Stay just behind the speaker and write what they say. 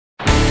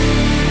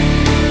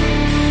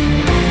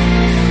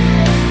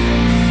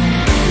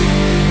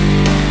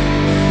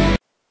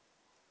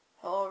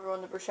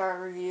shot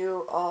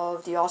review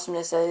of the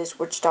awesomeness that is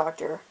Witch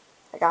Doctor.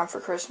 I got him for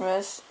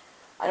Christmas.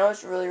 I know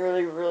it's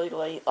really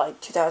late,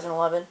 like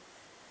 2011,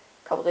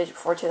 a couple days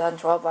before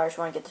 2012, but I just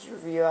want to get this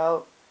review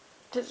out.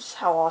 This is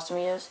how awesome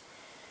he is.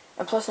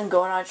 And plus I'm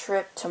going on a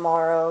trip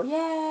tomorrow.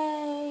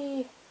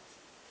 Yay!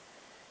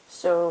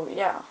 So,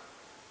 yeah.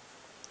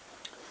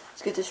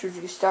 Let's get this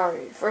review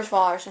started. First of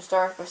all, I should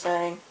start by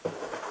saying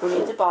we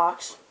need the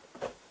box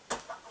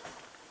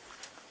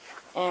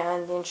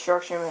and the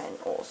instruction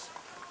manuals.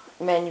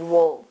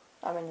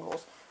 Not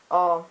manuals.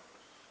 I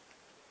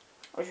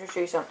should show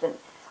you something.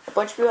 A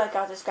bunch of people that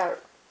got this got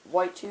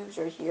white tubes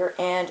right here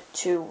and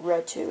 2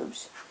 red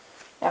tubes.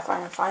 Now if I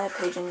can find the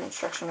page in the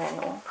instruction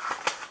manual.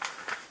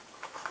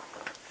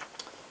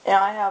 And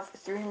I have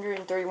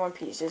 331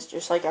 pieces,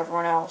 just like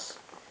everyone else.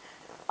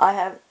 I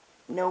have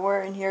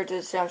nowhere in here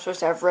to say I'm supposed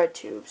to have red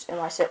tubes, and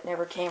my set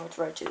never came with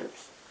red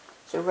tubes.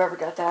 So whoever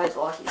got that is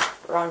lucky,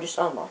 or I'm just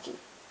unlucky.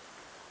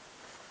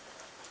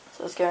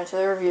 So let's get into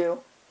the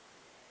review.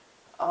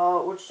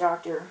 Witch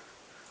Doctor.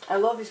 I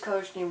love his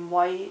color scheme: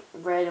 white,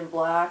 red, and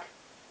black.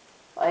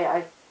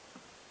 I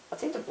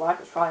think the black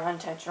was probably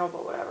unintentional,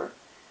 but whatever.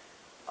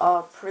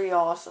 Pretty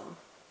awesome.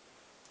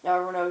 Now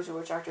everyone knows who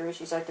Witch Doctor is.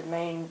 He's like the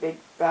main big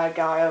bad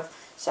guy of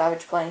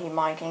Savage Plane. He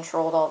mind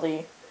controlled all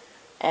the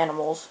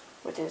animals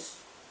with his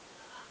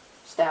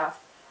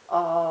staff.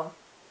 I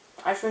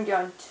just want to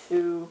get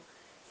into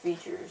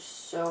features.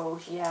 So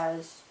he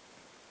has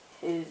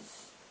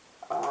his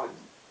gun.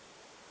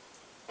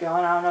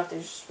 I don't know if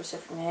there's a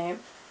specific name,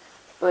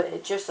 but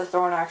it's just a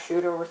Thornax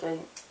shooter with a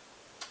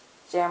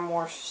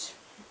Zamor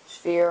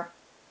sphere.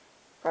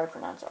 Probably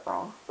pronounced that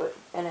wrong, but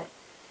in it.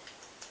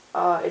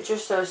 It's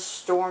just a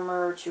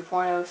Stormer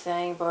 2.0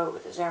 thing, but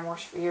with a Zamor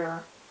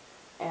sphere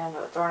and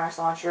a Thornax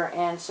launcher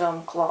and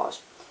some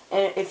claws.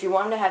 And if you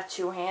want him to have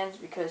 2 hands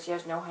because he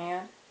has no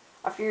hand,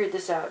 I figured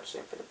this out.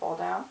 Just put the ball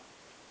down.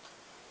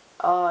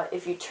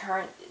 If you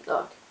turn,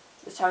 look,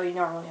 this is how he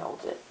normally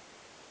holds it.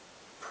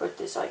 Put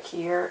this like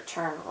here,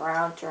 turn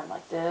around, turn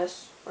like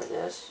this, or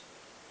this.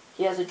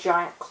 He has a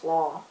giant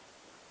claw.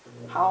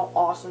 How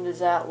awesome does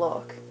that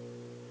look?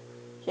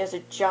 He has a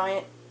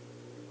giant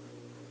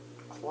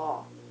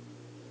claw.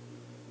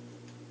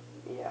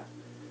 Yeah.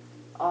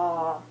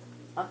 I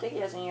don't think he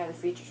has any other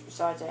features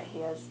besides that. He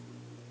has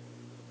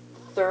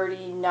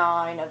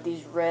 39 of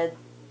these red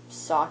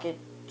socket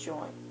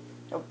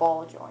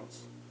ball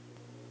joints.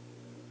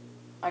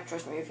 Like,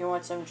 trust me, if you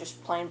want some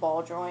just plain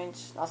ball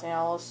joints, nothing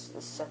else,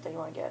 this is the set that you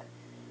want to get.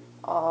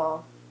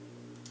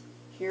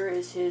 Here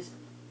is his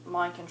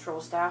mind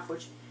control staff,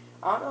 which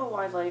I don't know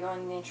why Lego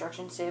in the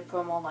instructions say put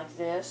them on like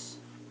this.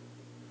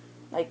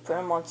 Like, put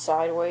them on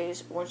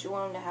sideways. Once you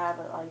want them to have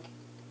it like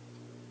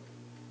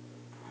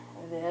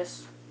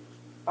this,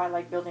 by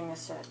like building this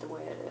set the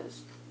way it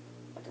is.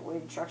 Like the way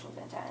the instructions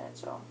intended,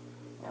 so,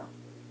 you know.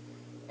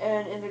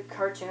 And in the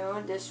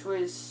cartoon, this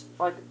was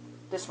like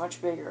this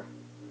much bigger.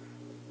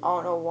 I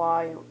don't know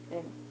why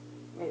they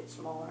made it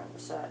smaller in the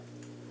set.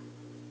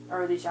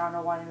 Or at least I don't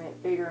know why they made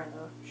it bigger in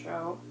the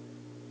show.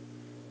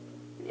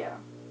 But yeah.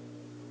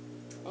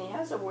 And he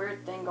has a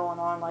weird thing going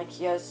on, like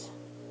he has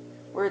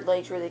weird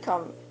legs where they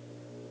come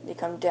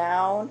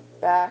down,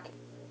 back,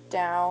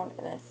 down,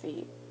 and then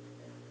feet.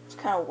 It's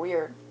kind of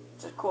weird.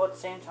 It's cool at the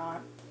same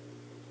time.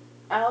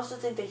 I also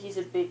think that he's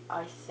the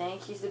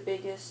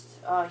biggest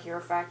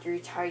Hero Factory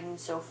Titan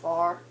so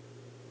far.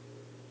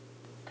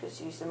 Because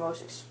he's the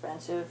most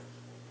expensive.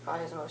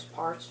 Probably has the most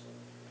parts.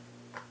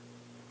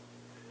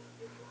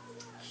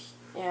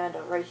 And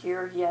right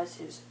here he has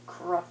his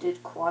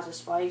corrupted Quasi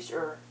Spikes,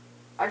 or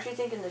I actually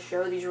think in the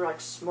show these were like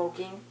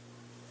smoking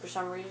for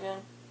some reason.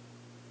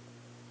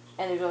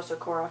 And there's also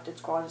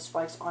corrupted Quasi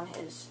Spikes on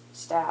his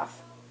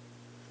staff.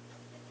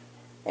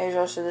 And there's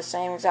also the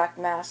same exact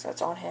mask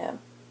that's on him.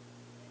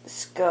 The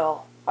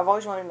skull. I've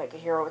always wanted to make a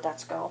hero with that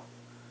skull.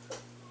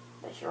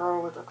 The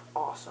hero would look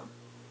awesome.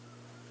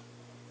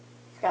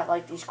 He's got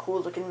like these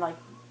cool looking like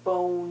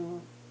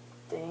bone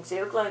things. They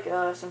look like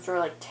some sort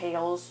of like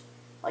tails,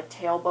 like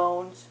tail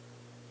bones.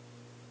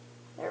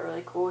 They're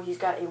really cool. He's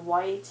got a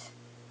white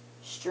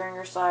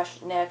stringer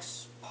 /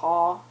 next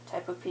paw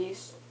type of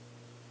piece.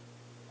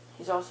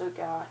 He's also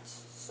got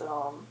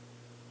some.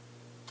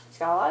 He's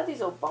got a lot of these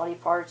little body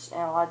parts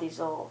and a lot of these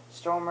little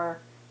Stormer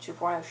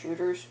 2.0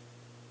 shooters.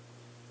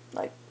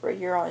 Like right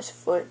here on his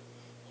foot,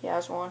 he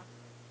has one.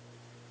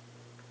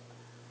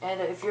 And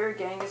if you're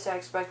getting this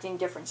expecting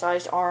different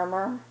sized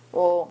armor,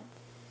 well,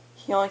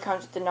 he only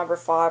comes with the number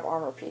 5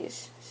 armor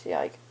piece. See,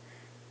 like,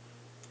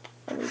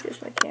 let me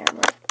adjust my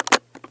camera.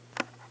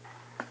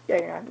 Yeah,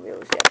 you're not going to be able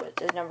to see it, but it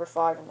says number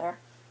 5 in there.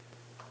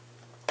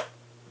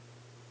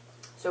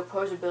 So,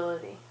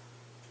 posability.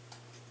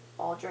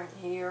 Ball joint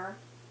here,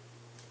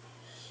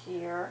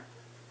 here,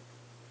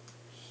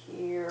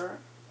 here.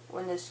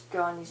 When this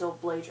gun, these little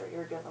blades right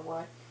here get in the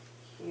way.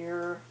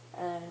 Here,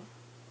 and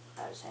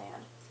at his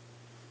hand.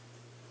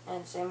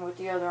 And same with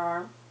the other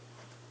arm.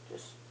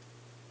 Just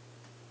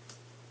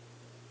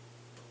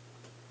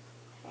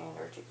hand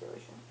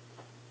articulation.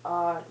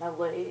 Now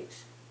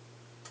legs.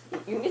 You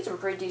can get some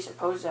pretty decent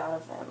poses out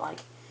of him. Like,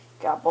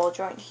 Got ball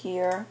joint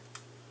here.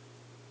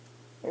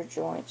 Your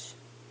joints.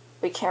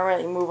 But you can't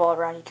really move all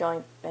around. You can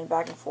only bend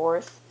back and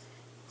forth,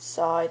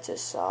 side to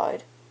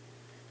side.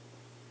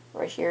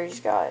 Right here, he's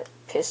got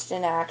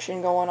piston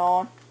action going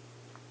on.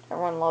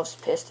 Everyone loves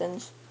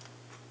pistons.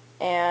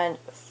 And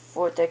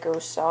foot that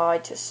goes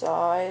side to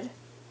side,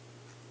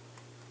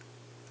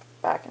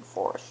 back and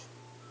forth.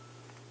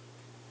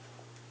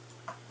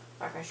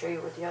 I'm going to show you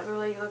what the other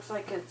leg looks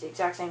like. It's the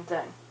exact same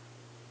thing.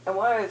 And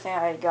one other thing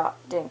I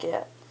didn't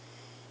get.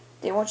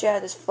 They want you to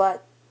have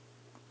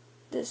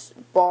this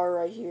bar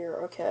right here.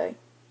 Okay,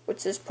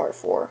 what's this part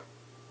for?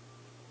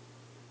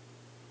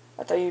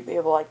 I thought you'd be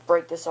able to like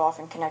break this off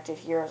and connect it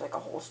here as like a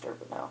holster,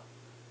 but no.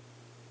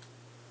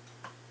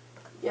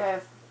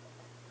 Yeah,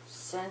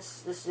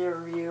 since this is a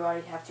review,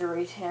 I have to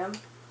rate him.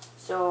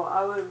 So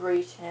I would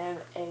rate him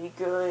a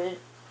good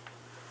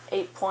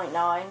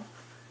 8.9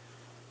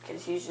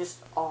 because he's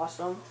just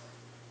awesome.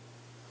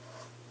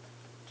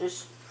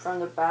 Just from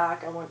the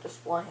back, I won't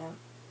display him.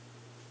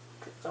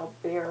 It's all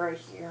bare right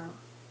here.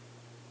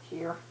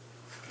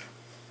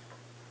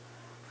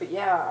 But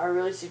yeah, I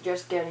really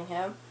suggest getting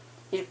him.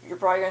 You're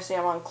probably going to see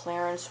him on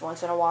clearance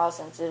once in a while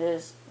since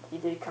he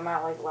did come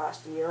out like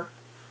last year.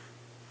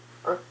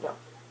 Or, no,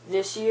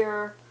 this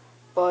year,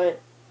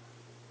 but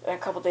in a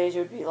couple days it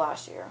would be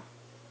last year.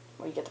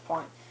 Well, you get the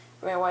point.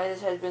 Anyway,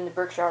 this has been the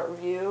Brickshot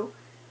review.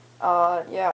 Yeah.